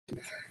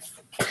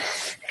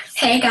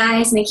Hey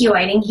guys, Nikki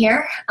Whiting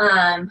here.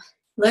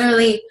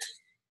 Literally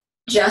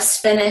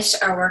just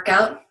finished our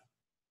workout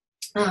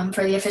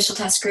for the official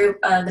test group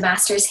of the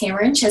Masters Hammer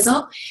and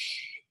Chisel.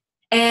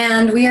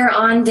 And we are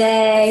on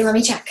day, let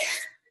me check.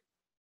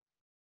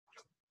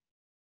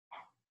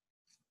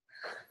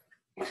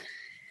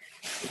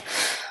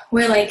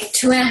 We're like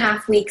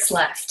 2.5 weeks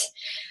left.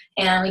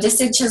 And we just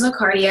did Chisel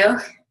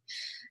Cardio.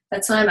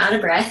 That's why I'm out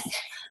of breath.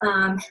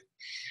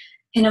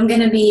 And I'm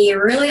gonna be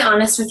really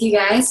honest with you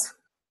guys.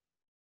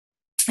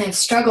 I've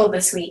struggled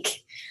this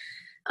week.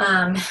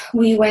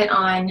 We went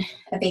on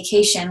a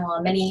vacation,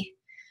 a mini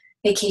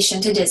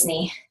vacation to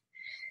Disney,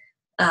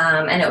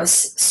 and it was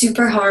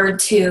super hard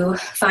to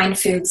find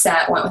foods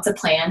that went with the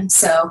plan.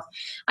 So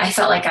I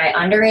felt like I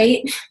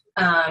underate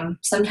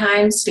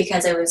sometimes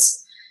because I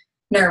was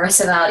nervous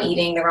about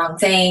eating the wrong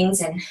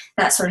things and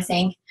that sort of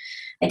thing.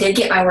 I did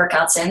get my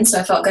workouts in, so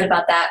I felt good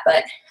about that,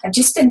 but I've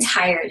just been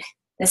tired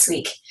this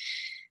week.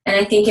 And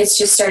I think it's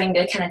just starting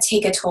to kind of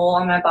take a toll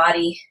on my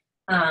body.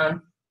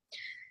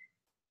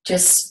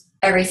 Just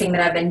everything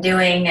that I've been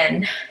doing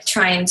and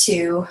trying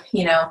to,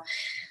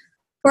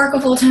 work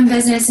a full-time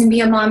business and be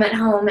a mom at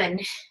home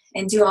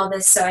and do all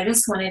this. So I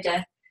just wanted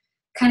to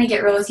kind of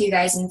get real with you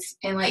guys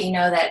and let you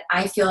know that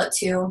I feel it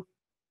too.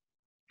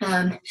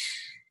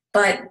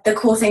 But the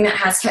cool thing that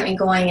has kept me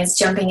going is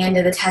jumping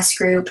into the test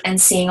group and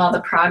seeing all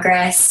the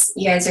progress.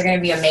 You guys are going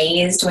to be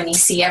amazed when you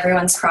see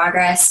everyone's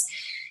progress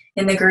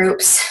in the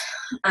groups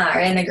or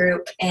in the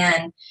group.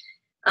 And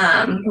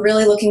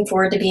really looking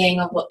forward to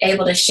being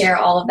able to share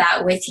all of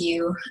that with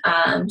you.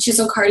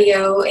 Chisel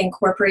Cardio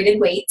incorporated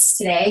weights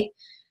today,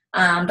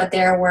 but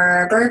there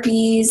were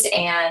burpees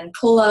and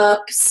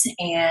pull-ups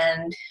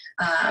and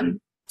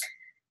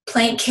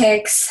plank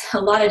kicks, a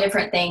lot of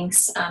different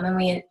things, and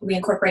we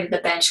incorporated the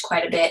bench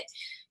quite a bit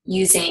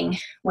using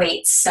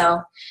weights.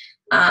 So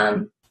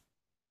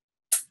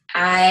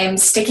I'm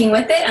sticking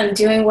with it. I'm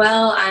doing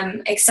well.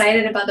 I'm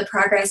excited about the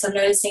progress. I'm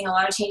noticing a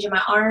lot of change in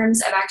my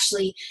arms. I've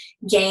actually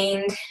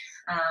gained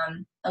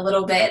a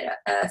little bit,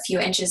 a few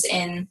inches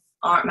in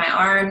my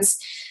arms.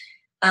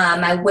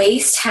 My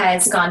waist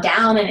has gone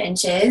down in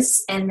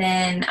inches, and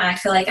then I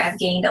feel like I've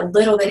gained a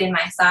little bit in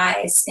my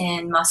thighs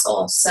in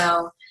muscle.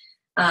 So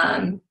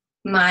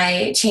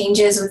my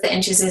changes with the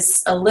inches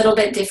is a little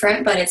bit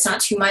different, but it's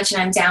not too much,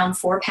 and I'm down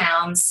 4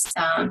 pounds.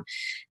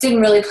 Didn't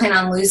really plan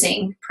on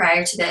losing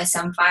prior to this.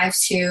 I'm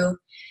 5'2",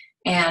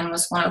 and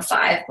was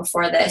 105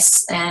 before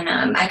this, and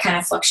I kind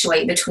of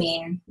fluctuate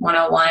between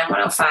 101 and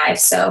 105,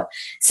 so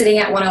sitting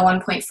at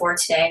 101.4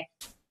 today.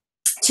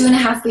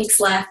 2.5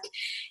 weeks left,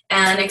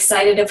 and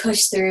excited to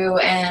push through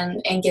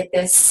and get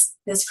this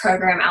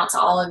program out to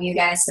all of you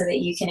guys so that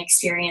you can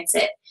experience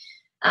it.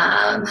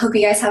 Hope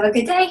you guys have a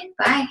good day.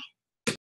 Bye.